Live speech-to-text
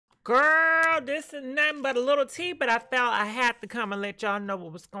Girl, this is nothing but a little tea, but I felt I had to come and let y'all know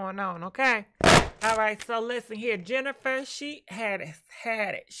what was going on, okay? All right, so listen here. Jennifer, she had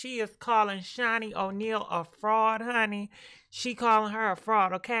it. She is calling Shaunie Oneal a fraud, honey. She calling her a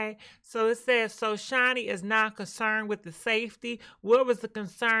fraud, okay? So it says, so Shaunie is not concerned with the safety. What was the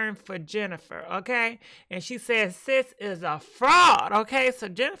concern for Jennifer, okay? And she says, sis is a fraud, okay? So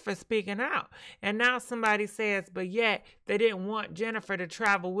Jennifer's speaking out. And now somebody says, but yet they didn't want Jennifer to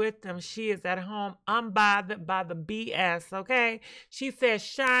travel with them. She is at home unbothered by the BS, okay? She says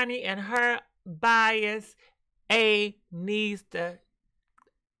Shaunie and her bias needs to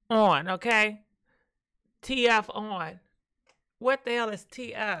on, okay? TF on. What the hell is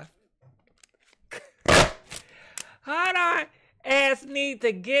TF? Hold on. Ass need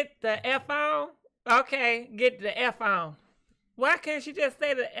to get the F on? Okay, get the F on. Why can't she just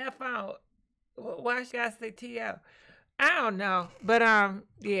say the F on? Why she gotta say TF? I don't know. But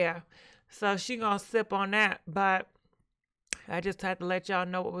yeah. So she gonna sip on that. But I just had to let y'all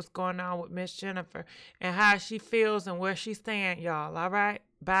know what was going on with Miss Jennifer and how she feels and where she stand, y'all. All right?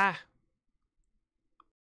 Bye.